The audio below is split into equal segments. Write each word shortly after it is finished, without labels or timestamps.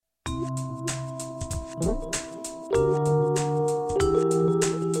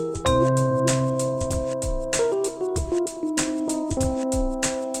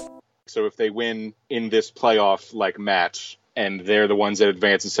they win in this playoff like match and they're the ones that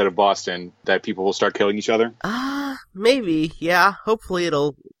advance instead of Boston, that people will start killing each other? Maybe, yeah. Hopefully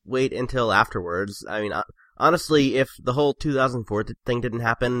it'll wait until afterwards. I mean, honestly, if the whole 2004 thing didn't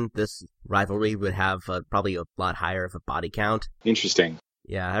happen, this rivalry would have probably a lot higher of a body count. Interesting.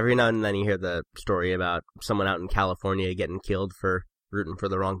 Yeah, every now and then you hear the story about someone out in California getting killed for rooting for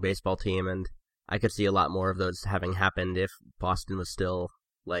the wrong baseball team, and I could see a lot more of those having happened if Boston was still,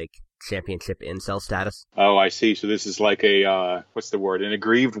 like, championship incel status. Oh, I see. So this is like a, what's the word, an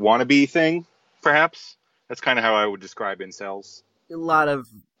aggrieved wannabe thing, perhaps? That's kind of how I would describe incels. A lot of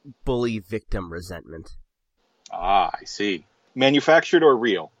bully victim resentment. Ah, I see. Manufactured or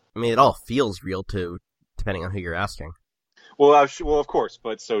real? I mean, it all feels real, too, depending on who you're asking. Well, of course,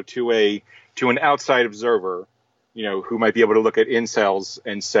 but so to an outside observer, you know, who might be able to look at incels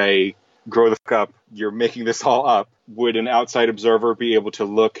and say, grow the fuck up, you're making this all up, would an outside observer be able to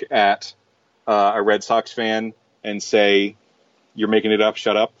look at a Red Sox fan and say, you're making it up,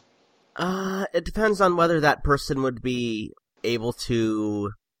 shut up? It depends on whether that person would be able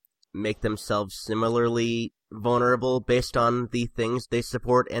to make themselves similarly vulnerable based on the things they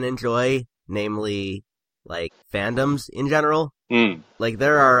support and enjoy, namely, like, fandoms in general. Like,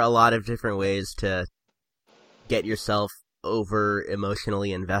 there are a lot of different ways to get yourself over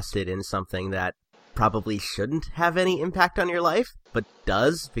emotionally invested in something that probably shouldn't have any impact on your life, but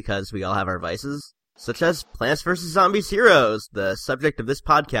does, because we all have our vices, such as Plants vs. Zombies Heroes, the subject of this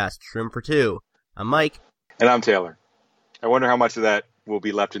podcast, Shroom for Two. I'm Mike. And I'm Taylor. I wonder how much of that will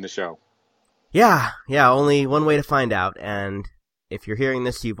be left in the show. Yeah, only one way to find out, and if you're hearing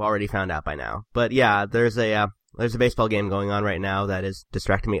this, you've already found out by now. But yeah, there's a baseball game going on right now that is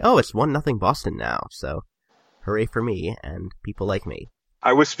distracting me. Oh, it's 1-0 Boston now, so hooray for me and people like me.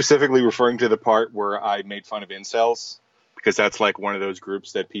 I was specifically referring to the part where I made fun of incels, because that's like one of those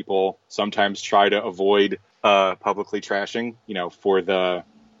groups that people sometimes try to avoid publicly trashing, you know, for the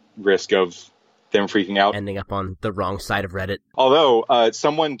risk of them freaking out. Ending up on the wrong side of Reddit. Although,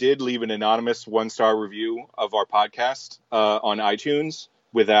 someone did leave an anonymous 1-star review of our podcast on iTunes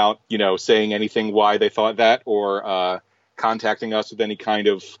without, you know, saying anything why they thought that or contacting us with any kind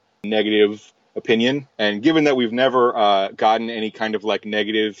of negative opinion. And given that we've never gotten any kind of like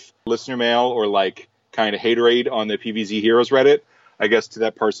negative listener mail or like kind of haterade on the PVZ Heroes Reddit, I guess to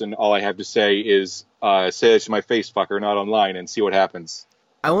that person, all I have to say is say it to my face, fucker, not online, and see what happens.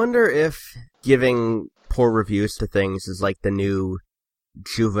 I wonder if giving poor reviews to things is like the new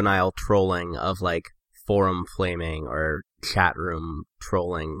juvenile trolling of like forum flaming or chat room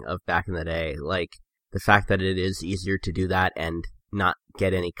trolling of back in the day. Like the fact that it is easier to do that and not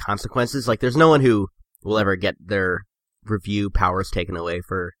get any consequences. Like there's no one who will ever get their review powers taken away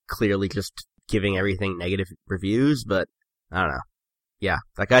for clearly just giving everything negative reviews, but I don't know. Yeah,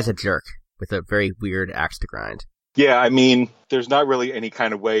 that guy's a jerk with a very weird axe to grind. Yeah, I mean, there's not really any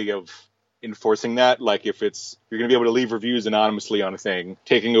kind of way of enforcing that. Like, if you're going to be able to leave reviews anonymously on a thing,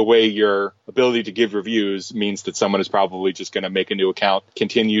 taking away your ability to give reviews means that someone is probably just going to make a new account,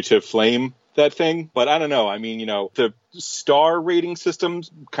 continue to flame that thing. But I don't know. I mean, you know, the star rating system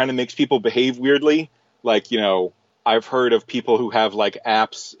kind of makes people behave weirdly. Like, you know, I've heard of people who have, like,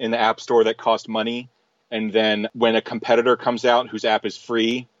 apps in the App Store that cost money, and then when a competitor comes out whose app is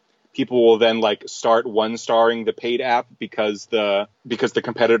free, people will then like start 1-starring the paid app because the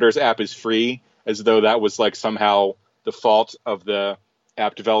competitor's app is free, as though that was like somehow the fault of the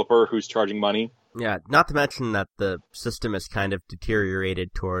app developer who's charging money. Yeah, not to mention that the system is kind of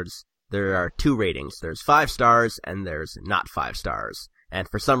deteriorated towards, there are 2 ratings. There's 5 stars and there's not 5 stars. And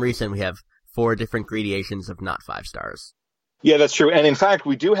for some reason we have 4 different gradations of not 5 stars. Yeah, that's true. And in fact,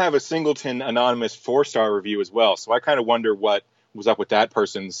 we do have a Singleton anonymous 4-star review as well. So I kind of wonder what was up with that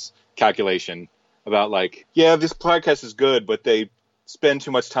person's calculation about like, yeah, this podcast is good, but they spend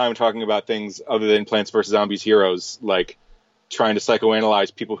too much time talking about things other than Plants vs. Zombies Heroes, like trying to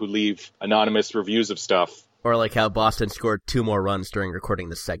psychoanalyze people who leave anonymous reviews of stuff. Or like how Boston scored 2 more runs during recording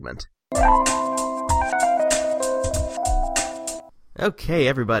this segment. Okay,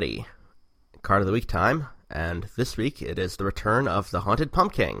 everybody. Card of the Week time, and this week it is the return of the Haunted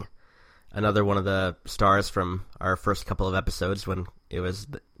Pumpkin. Another one of the stars from our first couple of episodes when it was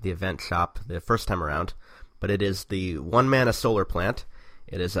the event shop the first time around. But it is the 1-mana solar plant.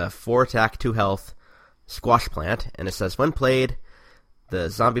 It is a 4-attack, 2 health squash plant, and it says, when played, the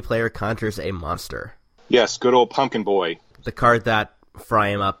zombie player conjures a monster. Yes, good old Pumpkin Boy. The card that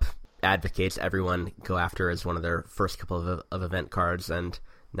Fry 'em Up advocates everyone go after as one of their first couple of event cards, and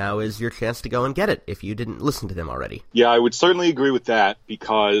now is your chance to go and get it if you didn't listen to them already. Yeah, I would certainly agree with that,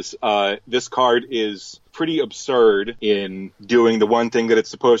 because this card is pretty absurd in doing the one thing that it's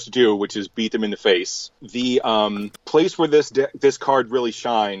supposed to do, which is beat them in the face. The place where this card really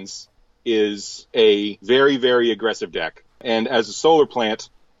shines is a very, very aggressive deck. And as a solar plant,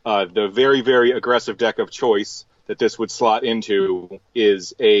 the very, very aggressive deck of choice that this would slot into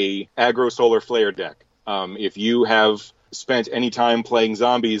is a aggro solar flare deck. If you have spent any time playing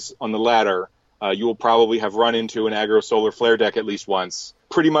zombies on the ladder, you will probably have run into an aggro solar flare deck at least once.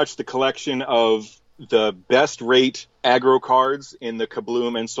 Pretty much the collection of the best rate aggro cards in the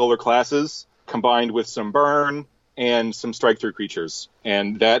Kabloom and solar classes, combined with some burn and some strike through creatures.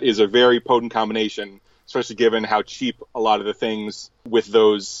 And that is a very potent combination, especially given how cheap a lot of the things with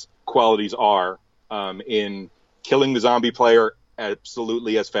those qualities are, in killing the zombie player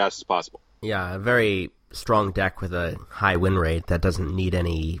absolutely as fast as possible. Yeah, a very strong deck with a high win rate that doesn't need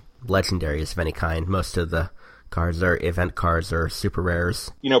any legendaries of any kind. Most of the cards are event cards or super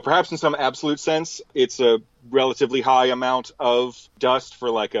rares. You know, perhaps in some absolute sense, it's a relatively high amount of dust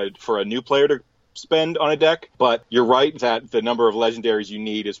for a new player to spend on a deck, but you're right that the number of legendaries you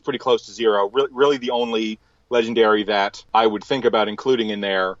need is pretty close to zero. Really the only legendary that I would think about including in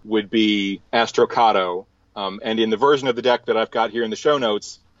there would be Astrocato. And in the version of the deck that I've got here in the show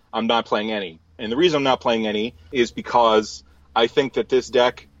notes, I'm not playing any. And the reason I'm not playing any is because I think that this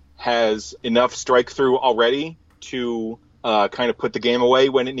deck has enough strike through already to kind of put the game away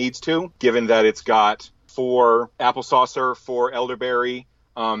when it needs to, given that it's got 4 Apple Saucer, 4 Elderberry,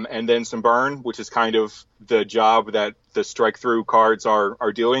 and then some burn, which is kind of the job that the strike through cards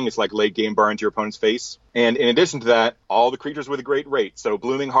are doing. It's like late game burn to your opponent's face. And in addition to that, all the creatures with a great rate. So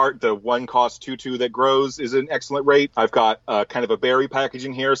Blooming Heart, the 1-cost 2/2 that grows, is an excellent rate. I've got kind of a berry package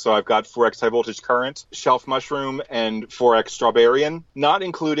in here, so I've got 4x High Voltage Current, Shelf Mushroom, and 4x Strawberryan, not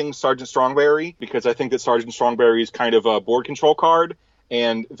including Sergeant Strongberry, because I think that Sergeant Strongberry is kind of a board control card,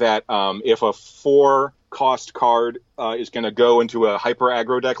 and that if a 4-cost card is going to go into a hyper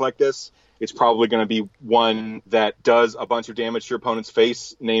aggro deck like this, it's probably going to be one that does a bunch of damage to your opponent's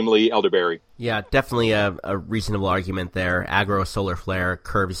face, namely Elderberry. Yeah, definitely a reasonable argument there. Aggro Solar Flare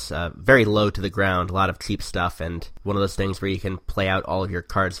curves very low to the ground, a lot of cheap stuff, and one of those things where you can play out all of your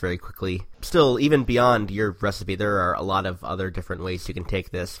cards very quickly. Still, even beyond your recipe, there are a lot of other different ways you can take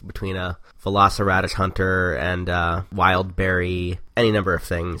this, between a Velociradish Hunter and Wild Berry, any number of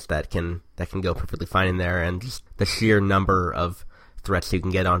things that can go perfectly fine in there, and just the sheer number of threats you can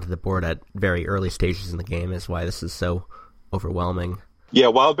get onto the board at very early stages in the game is why this is so overwhelming. Yeah,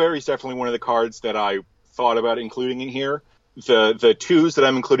 Wildberry is definitely one of the cards that I thought about including in here. The 2s that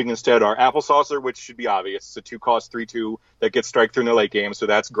I'm including instead are Apple Saucer, which should be obvious. It's a 2-cost 3/2 that gets strike through in the late game, so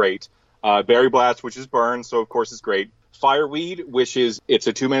that's great. Berry Blast, which is burn, so of course it's great. Fireweed, it's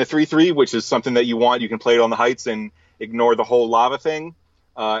a 2-mana 3/3, which is something that you want. You can play it on the heights and ignore the whole lava thing.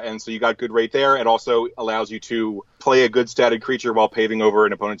 And so you got good rate there. It also allows you to play a good statted creature while paving over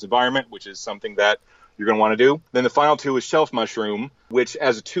an opponent's environment, which is something that you're going to want to do. Then the final 2 is Shelf Mushroom, which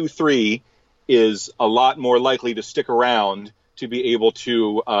as a 2/3 is a lot more likely to stick around to be able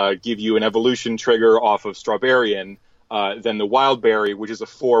to give you an evolution trigger off of Strawberryan than the Wild Berry, which is a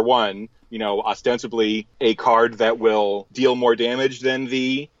 4/1, ostensibly a card that will deal more damage than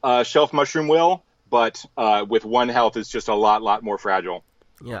the Shelf Mushroom will, but with 1 health is just a lot more fragile.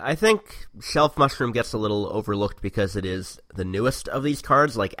 Yeah, I think Shelf Mushroom gets a little overlooked because it is the newest of these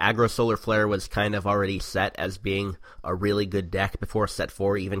cards. Like, Aggro Solar Flare was kind of already set as being a really good deck before Set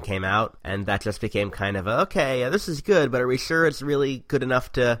 4 even came out, and that just became kind of this is good, but are we sure it's really good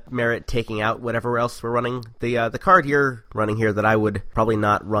enough to merit taking out whatever else we're running? The card you're running here that I would probably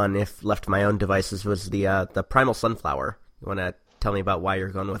not run if left to my own devices was the Primal Sunflower. You want to tell me about why you're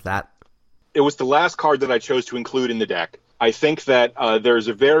going with that? It was the last card that I chose to include in the deck. I think that there's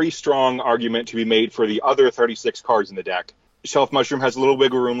a very strong argument to be made for the other 36 cards in the deck. Shelf Mushroom has a little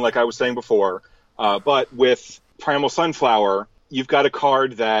wiggle room, like I was saying before, but with Primal Sunflower, you've got a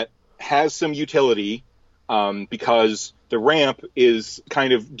card that has some utility because the ramp is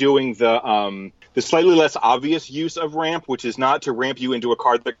kind of doing the slightly less obvious use of ramp, which is not to ramp you into a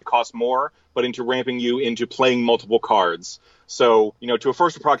card that costs more, but into ramping you into playing multiple cards. So, to a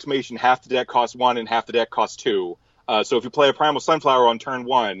first approximation, half the deck costs 1 and half the deck costs 2. So if you play a Primal Sunflower on turn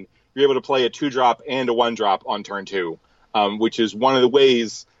 1, you're able to play a 2-drop and a 1-drop on turn 2, which is one of the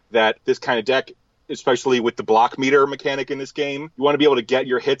ways that this kind of deck especially with the block meter mechanic in this game. You want to be able to get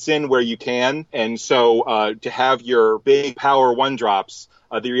your hits in where you can. And so to have your big power one drops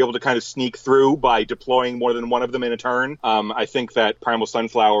that you're able to kind of sneak through by deploying more than one of them in a turn, I think that Primal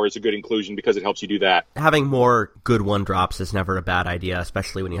Sunflower is a good inclusion because it helps you do that. Having more good one drops is never a bad idea,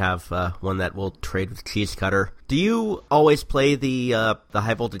 especially when you have one that will trade with Cheese Cutter. Do you always play the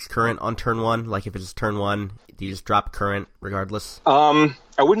high voltage current on turn one? Like if it's turn one, do you just drop current regardless? I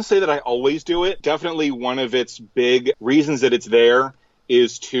wouldn't say that I always do it. Definitely one of its big reasons that it's there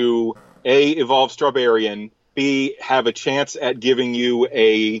is to A, evolve Strawberrian, B, have a chance at giving you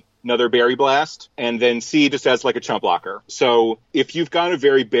another Berry Blast, and then C, just as like a chump blocker. So if you've got a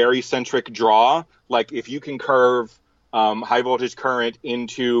very berry-centric draw, like if you can curve High Voltage Current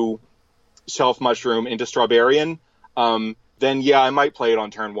into Shelf Mushroom into Strawberrian, then yeah, I might play it on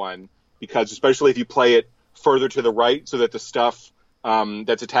turn one, because especially if you play it further to the right so that the stuff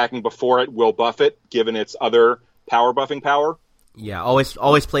that's attacking before it will buff it, given its other power buffing power. Yeah,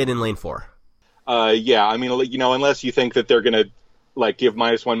 always play it in lane 4. Yeah, I mean, unless you think that they're going to like give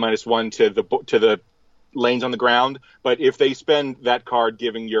 -1/-1 to the lanes on the ground, but if they spend that card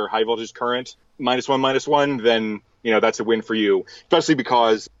giving your High Voltage Current -1/-1, then that's a win for you, especially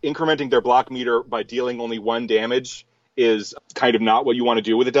because incrementing their block meter by dealing only 1 damage is kind of not what you want to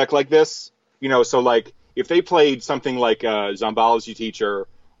do with a deck like this. So like if they played something like a Zombology Teacher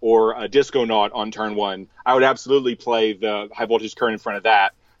or a Disconaut on turn 1, I would absolutely play the High Voltage Current in front of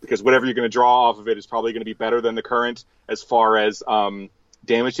that, because whatever you're going to draw off of it is probably going to be better than the current as far as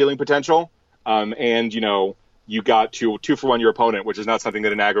damage dealing potential. And you got to 2-for-1 your opponent, which is not something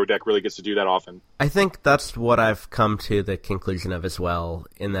that an aggro deck really gets to do that often. I think that's what I've come to the conclusion of as well,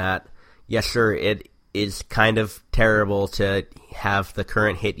 in that, yes, sure, it is kind of terrible to have the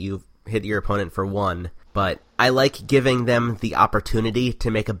current hit your opponent for 1, but I like giving them the opportunity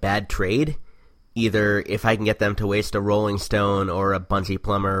to make a bad trade. Either if I can get them to waste a Rolling Stone or a Bungee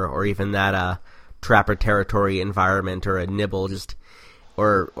Plumber or even that Trapper Territory Environment or a Nibble, just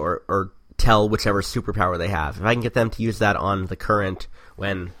or tell whichever superpower they have. If I can get them to use that on the current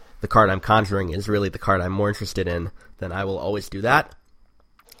when the card I'm conjuring is really the card I'm more interested in, then I will always do that.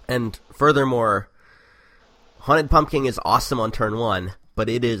 And furthermore, Haunted Pumpkin is awesome on turn 1, but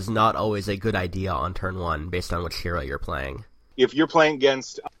it is not always a good idea on turn 1 based on which hero you're playing. If you're playing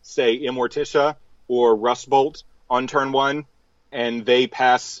against, say, Immorticia or Rustbolt on turn 1, and they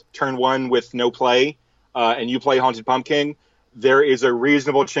pass turn 1 with no play, and you play Haunted Pumpkin, there is a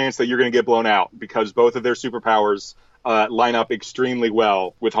reasonable chance that you're going to get blown out, because both of their superpowers line up extremely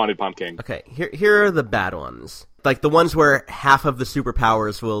well with Haunted Pumpkin. Okay, here are the bad ones. Like the ones where half of the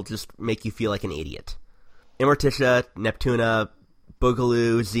superpowers will just make you feel like an idiot. Immorticia, Neptuna,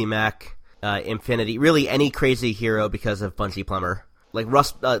 Boogaloo, Z-Mech, Infinity, really any crazy hero because of Bungee Plumber. Like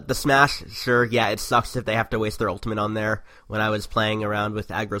the Smash, sure, yeah, it sucks if they have to waste their ultimate on there. When I was playing around with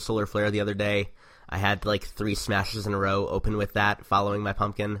Aggro Solar Flare the other day, I had like 3 Smashes in a row open with that following my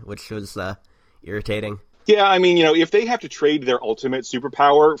Pumpkin, which was irritating. Yeah, I mean, if they have to trade their ultimate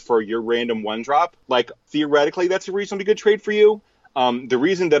superpower for your random 1-drop, like, theoretically, that's a reasonably good trade for you. The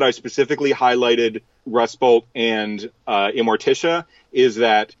reason that I specifically highlighted Rustbolt and Immorticia is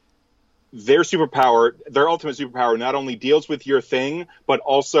that their ultimate superpower, not only deals with your thing, but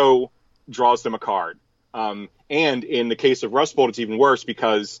also draws them a card. And in the case of Rustbolt, it's even worse,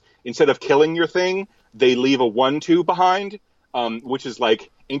 because instead of killing your thing, they leave a 1/2 behind, which is like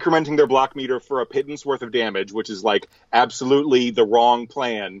incrementing their block meter for a pittance worth of damage, which is like absolutely the wrong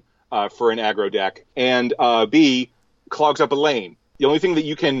plan for an aggro deck. And B, clogs up a lane. The only thing that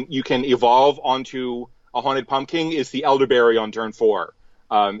you can evolve onto a Haunted Pumpkin is the Elderberry on turn 4.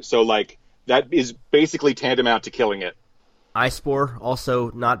 So like that is basically tantamount to killing it. Ice-Spore,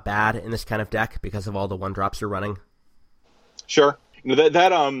 also not bad in this kind of deck because of all the 1-drops you're running. Sure.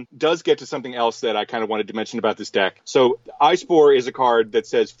 That does get to something else that I kind of wanted to mention about this deck. So Ice-Spore is a card that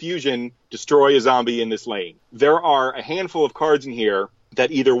says Fusion, destroy a zombie in this lane. There are a handful of cards in here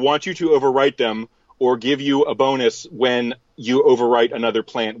that either want you to overwrite them or give you a bonus when you overwrite another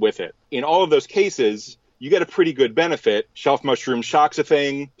plant with it. In all of those cases, you get a pretty good benefit. Shelf Mushroom shocks a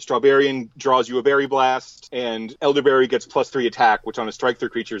thing, Strawberrian draws you a Berry Blast, and Elderberry gets +3 attack, which on a strike 3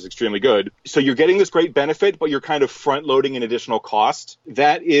 creature is extremely good. So you're getting this great benefit, but you're kind of front-loading an additional cost.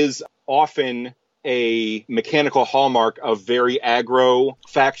 That is often a mechanical hallmark of very aggro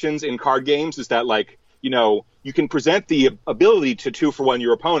factions in card games, is that, like, you can present the ability to 2-for-1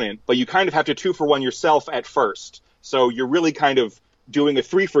 your opponent, but you kind of have to 2-for-1 yourself at first. So you're really kind of doing a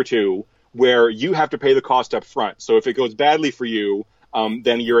 3-for-2, where you have to pay the cost up front. So if it goes badly for you,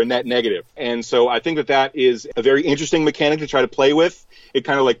 then you're a net negative. And so I think that is a very interesting mechanic to try to play with. It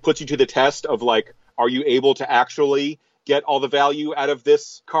kind of like puts you to the test of like, are you able to actually get all the value out of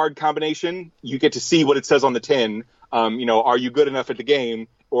this card combination? You get to see what it says on the tin. Are you good enough at the game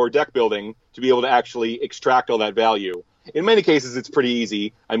or deck building to be able to actually extract all that value? In many cases, it's pretty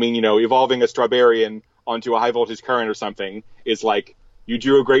easy. I mean, evolving a Strawberrian onto a high voltage current or something is like you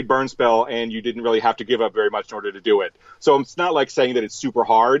drew a great burn spell and you didn't really have to give up very much in order to do it. So it's not like saying that it's super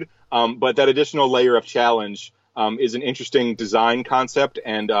hard, but that additional layer of challenge is an interesting design concept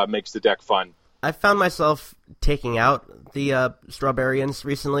and makes the deck fun. I found myself taking out the Strawberrians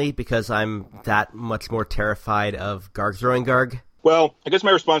recently because I'm that much more terrified of Garg throwing Garg. Well, I guess my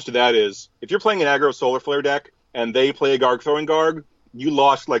response to that is, if you're playing an aggro Solar Flare deck and they play a Garg throwing Garg, you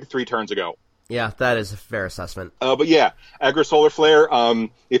lost like 3 turns ago. Yeah, that is a fair assessment. But yeah, aggro Solar Flare,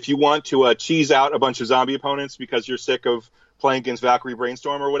 if you want to cheese out a bunch of zombie opponents because you're sick of playing against Valkyrie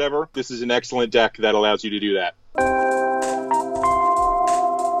Brainstorm or whatever, this is an excellent deck that allows you to do that.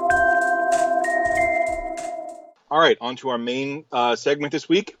 All right, on to our main segment this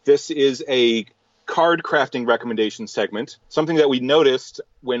week. This is a card crafting recommendation segment, something that we noticed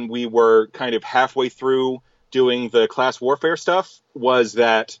when we were kind of halfway through doing the class warfare stuff was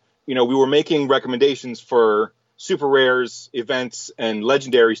that, we were making recommendations for super rares, events, and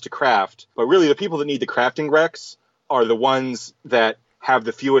legendaries to craft, but really the people that need the crafting recs are the ones that have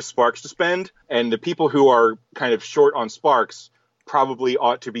the fewest sparks to spend, and the people who are kind of short on sparks probably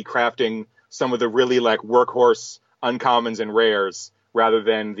ought to be crafting some of the really like workhorse uncommons and rares rather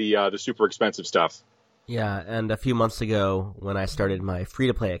than the super expensive stuff. Yeah, and a few months ago when I started my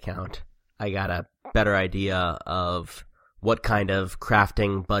free-to-play account, I got a better idea of what kind of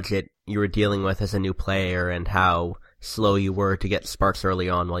crafting budget you were dealing with as a new player and how slow you were to get sparks early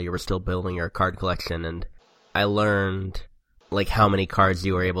on while you were still building your card collection. And I learned like how many cards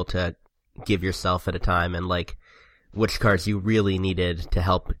you were able to give yourself at a time and like which cards you really needed to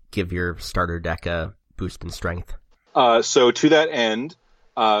help give your starter deck a boost in strength. So to that end,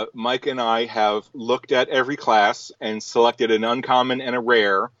 Mike and I have looked at every class and selected an uncommon and a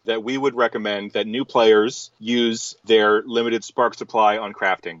rare that we would recommend that new players use their limited spark supply on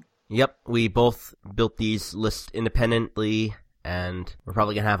crafting. Yep, we both built these lists independently, and we're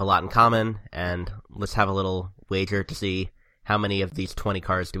probably going to have a lot in common, and let's have a little wager to see how many of these 20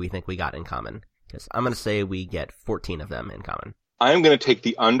 cards do we think we got in common. Because I'm going to say we get 14 of them in common. I'm going to take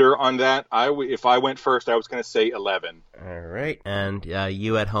the under on that. If I went first, I was going to say 11. All right. And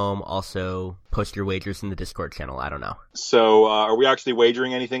you at home also post your wagers in the Discord channel. I don't know. So are we actually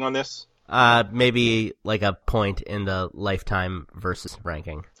wagering anything on this? Maybe like a point in the lifetime versus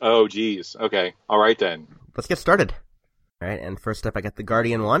ranking. Oh, geez. Okay. All right, then. Let's get started. All right. And first up, I got the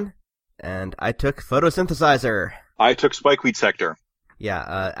Guardian 1. And I took Photosynthesizer. I took Spikeweed Sector.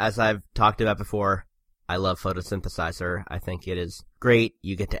 Yeah, as I've talked about before, I love Photosynthesizer. I think it is great.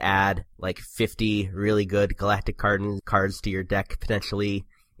 You get to add like 50 really good galactic cards to your deck, potentially.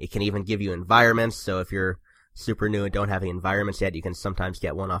 It can even give you environments, so if you're super new and don't have any environments yet, you can sometimes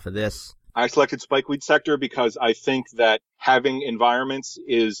get one off of this. I selected Spikeweed Sector because I think that having environments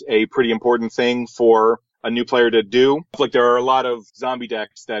is a pretty important thing for a new player to do. Like there are a lot of zombie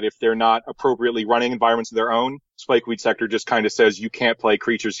decks that if they're not appropriately running environments of their own, Spikeweed Sector just kind of says you can't play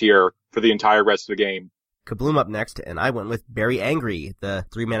creatures here for the entire rest of the game. Kabloom up next, and I went with Berry Angry, the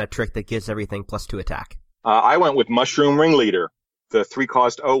 3-mana trick that gives everything +2 attack. I went with Mushroom Ringleader, the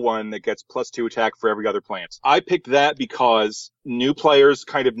 3-cost 0/1 that gets +2 attack for every other plant. I picked that because new players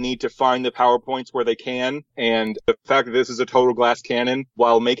kind of need to find the power points where they can, and the fact that this is a total glass cannon,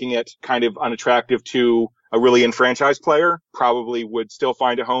 while making it kind of unattractive to a really enfranchised player, probably would still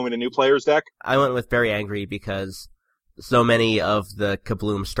find a home in a new player's deck. I went with Berry Angry because so many of the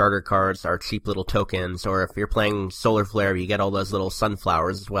Kabloom starter cards are cheap little tokens, or if you're playing Solar Flare, you get all those little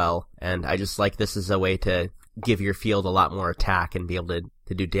sunflowers as well, and I just like this as a way to give your field a lot more attack and be able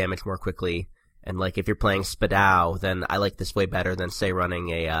to do damage more quickly. And like if you're playing Spadao, then I like this way better than say running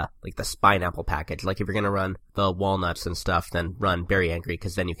a like the Spineapple package. Like if you're gonna run the walnuts and stuff, then run Berry Angry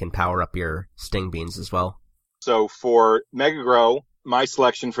because then you can power up your Sting Beans as well. So for Mega Grow, my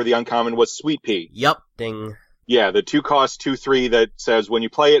selection for the uncommon was Sweet Pea. Yep, ding. Yeah, the 2-cost 2/3 that says when you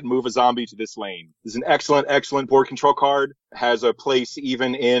play it, move a zombie to this lane. This is an excellent board control card. Has a place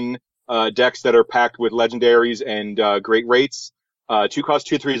even in decks that are packed with legendaries and great rates. 2-cost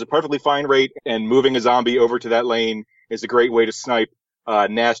 2/3 is a perfectly fine rate, and moving a zombie over to that lane is a great way to snipe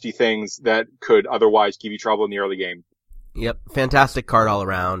nasty things that could otherwise give you trouble in the early game. Yep, fantastic card all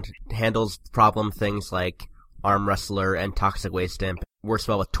around. Handles problem things like Arm Wrestler and Toxic Waste Imp. Works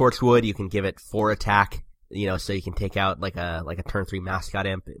well with Torchwood. You can give it 4 attack, so you can take out like a turn 3 Mascot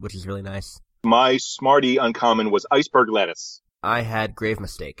Imp, which is really nice. My Smarty uncommon was Iceberg Lettuce. I had Grave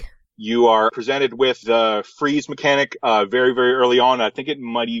Mistake. you are presented with the freeze mechanic very, very early on. I think it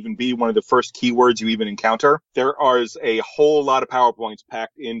might even be one of the first keywords you even encounter. There is a whole lot of power points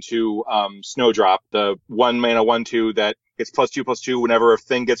packed into Snowdrop, the 1-mana 1/2 that gets +2/+2 whenever a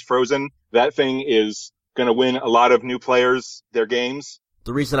thing gets frozen. That thing is going to win a lot of new players their games.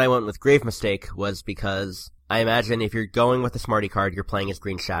 The reason I went with Grave Mistake was because I imagine if you're going with the Smarty card, you're playing as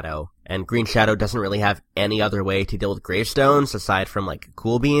Green Shadow, and Green Shadow doesn't really have any other way to deal with gravestones aside from, like,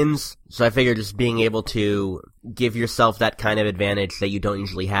 cool beans. So I figured just being able to give yourself that kind of advantage that you don't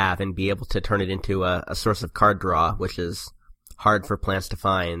usually have and be able to turn it into a source of card draw, which is hard for plants to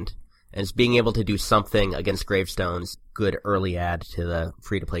find, and just being able to do something against gravestones, good early add to the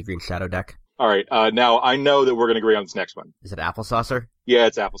free-to-play Green Shadow deck. All right, now I know that we're going to agree on this next one. Is it Applesaucer? Yeah,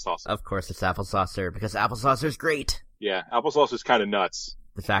 it's Applesaucer. Of course it's Applesaucer, because Applesaucer's great. Yeah, Applesaucer is kind of nuts.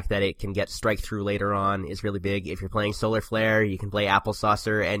 The fact that it can get strike through later on is really big. If you're playing Solar Flare, you can play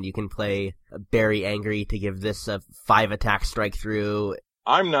Applesaucer, and you can play Berry Angry to give this a 5-attack strike through.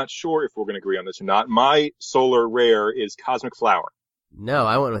 I'm not sure if we're going to agree on this or not. My Solar Rare is Cosmic Flower. No,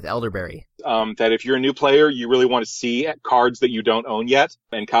 I went with Elderberry. That if you're a new player, you really want to see cards that you don't own yet,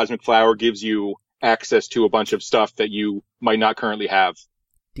 and Cosmic Flower gives you access to a bunch of stuff that you might not currently have.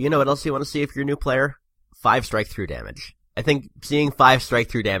 Do you know what else you want to see if you're a new player? 5 strike-through damage. I think seeing 5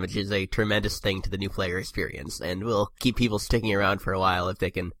 strike-through damage is a tremendous thing to the new player experience, and will keep people sticking around for a while if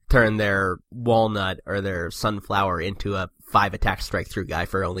they can turn their Walnut or their Sunflower into a 5-attack strike-through guy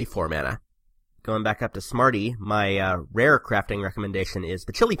for only 4 mana. Going back up to Smarty, my rare crafting recommendation is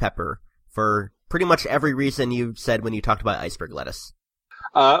the Chili Pepper, for pretty much every reason you said when you talked about Iceberg Lettuce.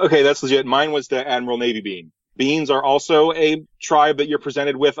 Okay, that's legit. Mine was the Admiral Navy Bean. Beans are also a tribe that you're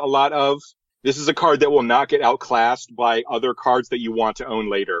presented with a lot of. This is a card that will not get outclassed by other cards that you want to own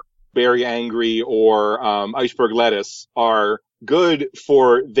later. Berry Angry or Iceberg Lettuce are good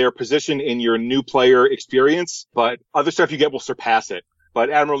for their position in your new player experience, but other stuff you get will surpass it. But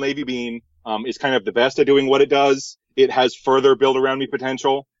Admiral Navy Bean is kind of the best at doing what it does. It has further build-around-me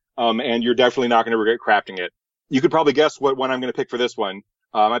potential, and you're definitely not going to regret crafting it. You could probably guess what one I'm going to pick for this one.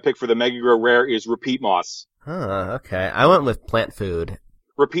 My pick for the Mega Grow Rare is Repeat Moss. Okay. I went with Plant Food.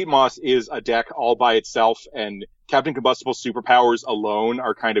 Repeat Moss is a deck all by itself, and Captain Combustible's superpowers alone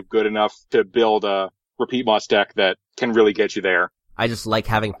are kind of good enough to build a Repeat Moss deck that can really get you there. I just like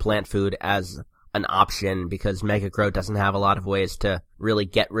having Plant Food as an option because Mega Grow doesn't have a lot of ways to really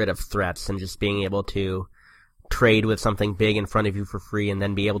get rid of threats, and just being able to trade with something big in front of you for free and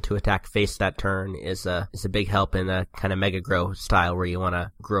then be able to attack face that turn is a big help in a kind of Mega Grow style where you want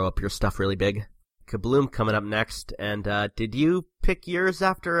to grow up your stuff really big. Kabloom coming up next, and did you pick yours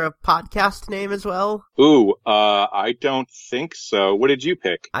after a podcast name as well? Ooh, I don't think so. What did you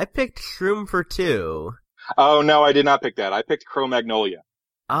pick? I picked Shroom for 2. Oh, no, I did not pick that. I picked Cro-Magnolia.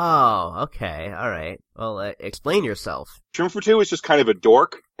 Oh, okay, alright. Well, explain yourself. Shroom for 2 is just kind of a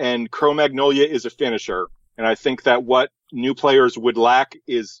dork, and Cro-Magnolia is a finisher. And I think that what new players would lack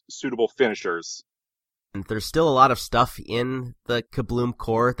is suitable finishers. And there's still a lot of stuff in the Kabloom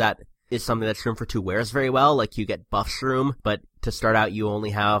core that is something that Shroom for 2 wears very well. Like, you get buff Shroom, but to start out you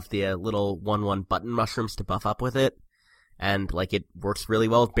only have the little 1/1 button mushrooms to buff up with it. And, like, it works really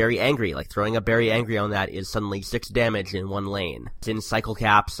well with Berry Angry. Like, throwing a Berry Angry on that is suddenly 6 damage in 1 lane. It's in Cycle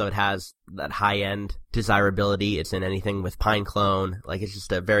Cap, so it has that high-end desirability. It's in anything with Pine Clone. Like, it's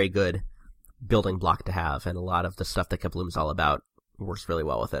just a very good building block to have, and a lot of the stuff that Kabloom's all about works really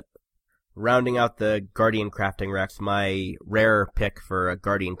well with it. Rounding out the Guardian crafting recs, my rare pick for a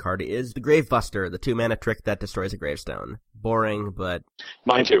Guardian card is the Gravebuster, the 2-mana trick that destroys a gravestone. Boring, but...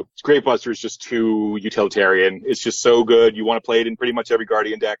 Mine too. Gravebuster is just too utilitarian. It's just so good. You want to play it in pretty much every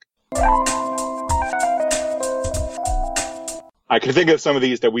Guardian deck. I can think of some of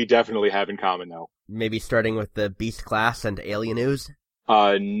these that we definitely have in common, though. Maybe starting with the Beast Class and Alien Ooze?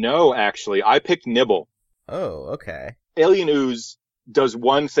 No, actually. I picked Nibble. Oh, okay. Alien Ooze does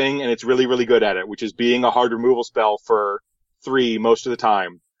one thing, and it's really, really good at it, which is being a hard removal spell for 3 most of the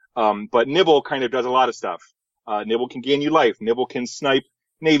time. But Nibble kind of does a lot of stuff. Nibble can gain you life. Nibble can snipe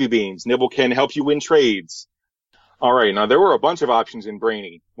Navy Beams. Nibble can help you win trades. All right, now there were a bunch of options in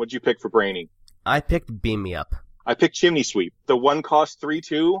Brainy. What'd you pick for Brainy? I picked Beam Me Up. I picked Chimney Sweep. The 1-cost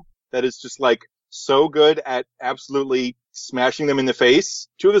 3/2 that is just like so good at absolutely smashing them in the face.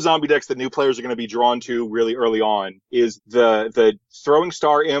 2 of the zombie decks that new players are going to be drawn to really early on is the Throwing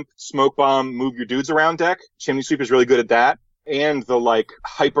Star Imp, Smoke Bomb, Move Your Dudes Around deck. Chimney Sweep is really good at that. And the like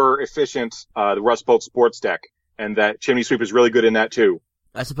hyper efficient the Rust Bolt Sports deck. And that Chimney Sweep is really good in that too.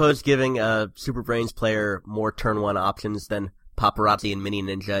 I suppose giving a Super Brains player more turn 1 options than Paparazzi and Mini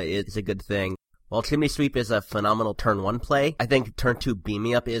Ninja is a good thing. While Chimney Sweep is a phenomenal turn 1 play, I think turn 2 Beam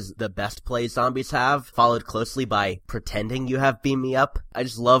Me Up is the best play zombies have, followed closely by pretending you have Beam Me Up. I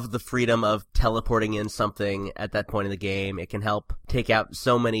just love the freedom of teleporting in something at that point in the game. It can help take out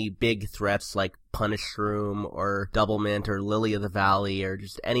so many big threats like Punish Shroom or Double Mint or Lily of the Valley or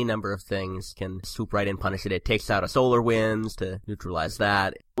just any number of things can swoop right in, punish it. It takes out a Solar Winds to neutralize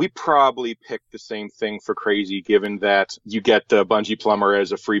that. We probably picked the same thing for Crazy, given that you get the Bungee Plumber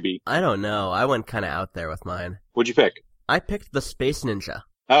as a freebie. I don't know. I went kind of out there with mine. What'd you pick? I picked the Space Ninja.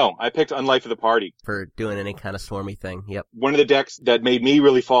 Oh, I picked Unlife of the Party. For doing any kind of swarmy thing, yep. One of the decks that made me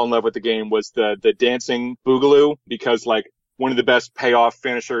really fall in love with the game was the Dancing Boogaloo, because, like, one of the best payoff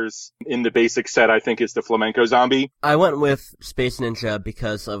finishers in the basic set, I think, is the Flamenco Zombie. I went with Space Ninja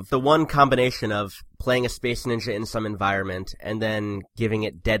because of the one combination of playing a Space Ninja in some environment and then giving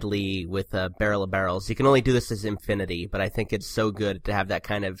it deadly with a Barrel of Barrels. You can only do this as Infinity, but I think it's so good to have that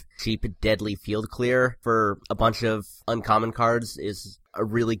kind of cheap, deadly field clear for a bunch of uncommon cards is a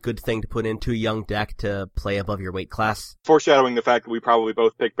really good thing to put into a young deck to play above your weight class. Foreshadowing the fact that we probably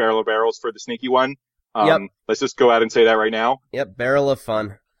both picked Barrel of Barrels for the sneaky one. Yep. Let's just go out and say that right now. Yep, Barrel of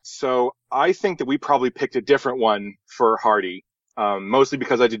Fun. So I think that we probably picked a different one for Hardy, mostly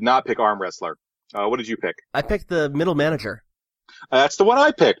because I did not pick Arm Wrestler. What did you pick? I picked the Middle Manager. That's the one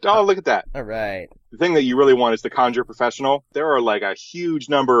I picked. Oh, look at that. All right. The thing that you really want is the Conjure Professional. There are like a huge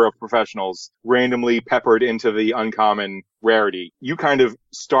number of professionals randomly peppered into the uncommon rarity. You kind of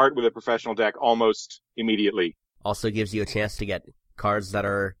start with a professional deck almost immediately. Also gives you a chance to get cards that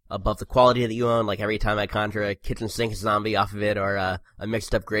are above the quality that you own. Like every time I conjure a Kitchen Sink zombie off of it or a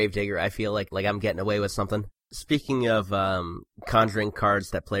mixed up Gravedigger, I feel like I'm getting away with something. Speaking of conjuring cards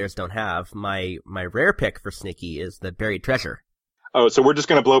that players don't have, my rare pick for Sneaky is the Buried Treasure. Oh, so we're just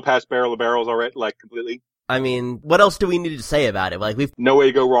going to blow past Barrel of Barrels already, like, completely? I mean, what else do we need to say about it? Like, we've no way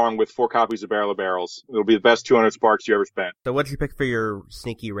to go wrong with 4 copies of Barrel of Barrels. It'll be the best 200 sparks you ever spent. So what did you pick for your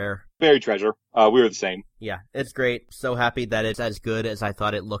Sneaky rare? Buried Treasure. We were the same. Yeah, it's great. So happy that it's as good as I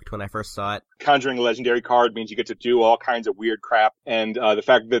thought it looked when I first saw it. Conjuring a legendary card means you get to do all kinds of weird crap, and the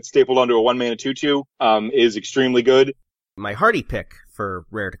fact that it's stapled onto a 1-mana 2/2 is extremely good. My Hardy pick for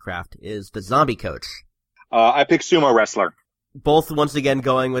Rare to Craft is the Zombie Coach. I picked Sumo Wrestler. Both, once again,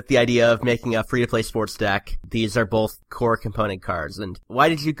 going with the idea of making a free-to-play sports deck. These are both core component cards. And why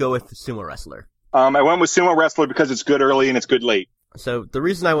did you go with Sumo Wrestler? I went with Sumo Wrestler because it's good early and it's good late. So the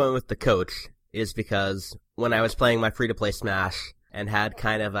reason I went with the Coach is because when I was playing my free-to-play Smash and had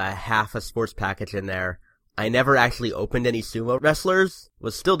kind of a half a sports package in there, I never actually opened any Sumo Wrestlers.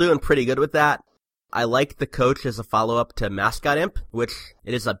 Was still doing pretty good with that. I like the Coach as a follow-up to Mascot Imp, which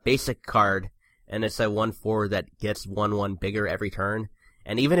it is a basic card. And it's a 1/4 that gets 1/1 bigger every turn.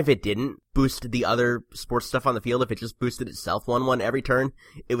 And even if it didn't boost the other sports stuff on the field, if it just boosted itself 1/1 every turn,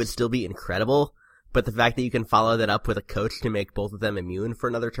 it would still be incredible. But the fact that you can follow that up with a Coach to make both of them immune for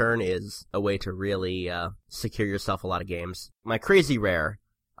another turn is a way to really secure yourself a lot of games. My crazy rare,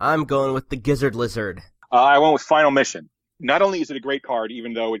 I'm going with the Gizzard Lizard. I went with Final Mission. Not only is it a great card,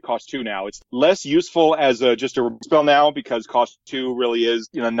 even though it costs 2 now, it's less useful as just a spell now because cost 2 really is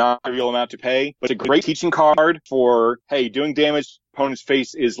not a real amount to pay. But it's a great teaching card for, hey, doing damage to opponent's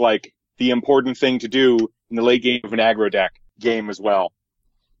face is like the important thing to do in the late game of an aggro deck game as well.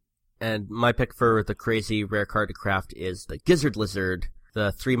 And my pick for the crazy rare card to craft is the Gizzard Lizard,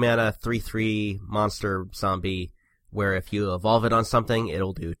 the 3-mana 3/3 monster zombie, where if you evolve it on something,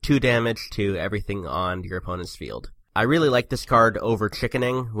 it'll do 2 damage to everything on your opponent's field. I really like this card over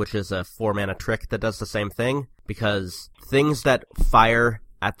Chickening, which is a 4-mana trick that does the same thing, because things that fire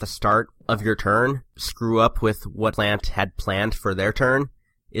at the start of your turn screw up with what plant had planned for their turn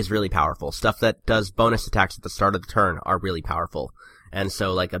is really powerful. Stuff that does bonus attacks at the start of the turn are really powerful. And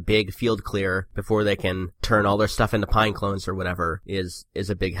so like a big field clear before they can turn all their stuff into Pine Clones or whatever is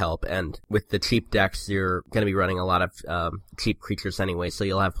a big help. And with the cheap decks, you're going to be running a lot of cheap creatures anyway, so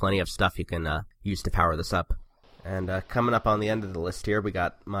you'll have plenty of stuff you can use to power this up. And coming up on the end of the list here, we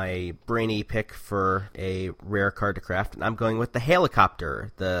got my brainy pick for a rare card to craft, and I'm going with the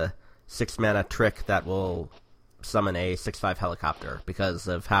Helicopter, the 6-mana trick that will summon a 6/5 helicopter because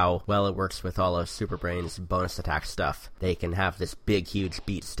of how well it works with all of Super Brain's bonus attack stuff. They can have this big, huge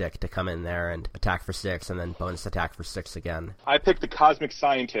beat stick to come in there and attack for 6 and then bonus attack for 6 again. I picked the Cosmic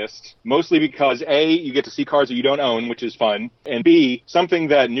Scientist, mostly because A, you get to see cards that you don't own, which is fun, and B, something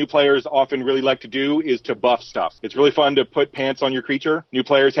that new players often really like to do is to buff stuff. It's really fun to put pants on your creature. New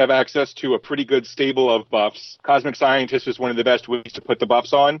players have access to a pretty good stable of buffs. Cosmic Scientist is one of the best ways to put the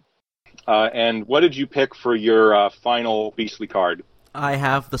buffs on. And what did you pick for your final beastly card? I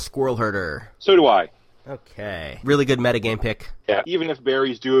have the Squirrel Herder. So do I. Okay. Really good metagame pick. Yeah, even if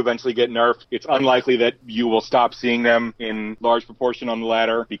berries do eventually get nerfed, it's unlikely that you will stop seeing them in large proportion on the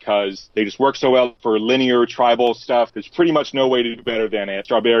ladder because they just work so well for linear tribal stuff. There's pretty much no way to do better than it.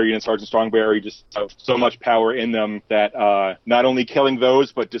 Strawberry and Sergeant Strongberry just have so much power in them that not only killing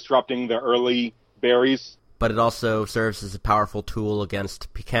those, but disrupting the early berries. But it also serves as a powerful tool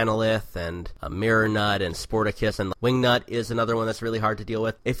against Pecanolith and a Mirror Nut and Sporticus, and Wingnut is another one that's really hard to deal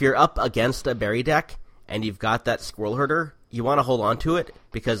with. If you're up against a berry deck and you've got that Squirrel Herder, you want to hold on to it,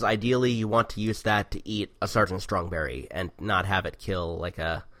 because ideally you want to use that to eat a Sergeant Strongberry and not have it kill like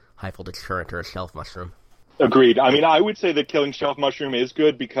a High-Voltage Current or a Shelf Mushroom. Agreed. I mean, I would say that killing Shelf Mushroom is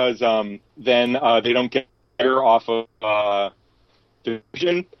good because then they don't get off of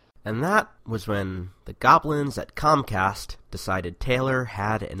division. And that was when the goblins at Comcast decided Taylor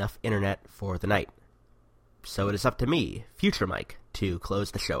had enough internet for the night. So it is up to me, Future Mike, to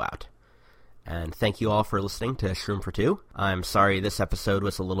close the show out. And thank you all for listening to Shroom for Two. I'm sorry this episode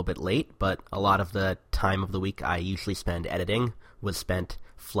was a little bit late, but a lot of the time of the week I usually spend editing was spent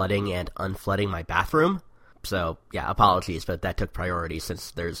flooding and unflooding my bathroom. So, yeah, apologies, but that took priority since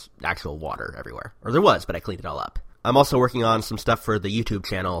there's actual water everywhere. Or there was, but I cleaned it all up. I'm also working on some stuff for the YouTube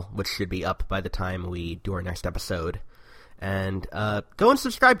channel, which should be up by the time we do our next episode. And go and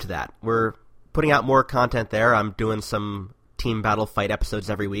subscribe to that. We're putting out more content there. I'm doing some team battle fight episodes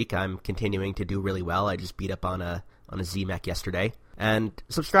every week. I'm continuing to do really well. I just beat up on a Z-Mech yesterday. And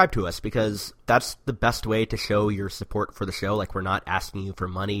subscribe to us, because that's the best way to show your support for the show. Like, we're not asking you for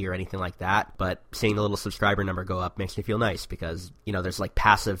money or anything like that, but seeing the little subscriber number go up makes me feel nice, because, you know, there's like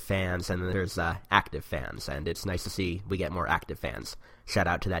passive fans and there's active fans, and it's nice to see we get more active fans. Shout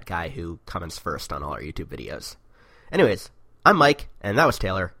out to that guy who comments first on all our YouTube videos. Anyways, I'm Mike, and that was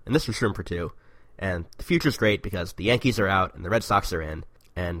Taylor, and this was Shroom for Two. And the future's great because the Yankees are out and the Red Sox are in.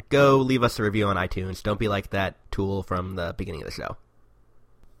 And go leave us a review on iTunes. Don't be like that tool from the beginning of the show.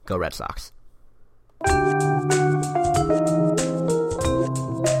 Go Red Sox.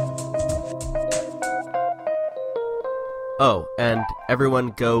 Oh, and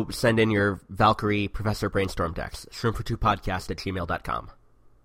everyone go send in your Valkyrie Professor Brainstorm decks. Shroom for Two podcast at gmail.com.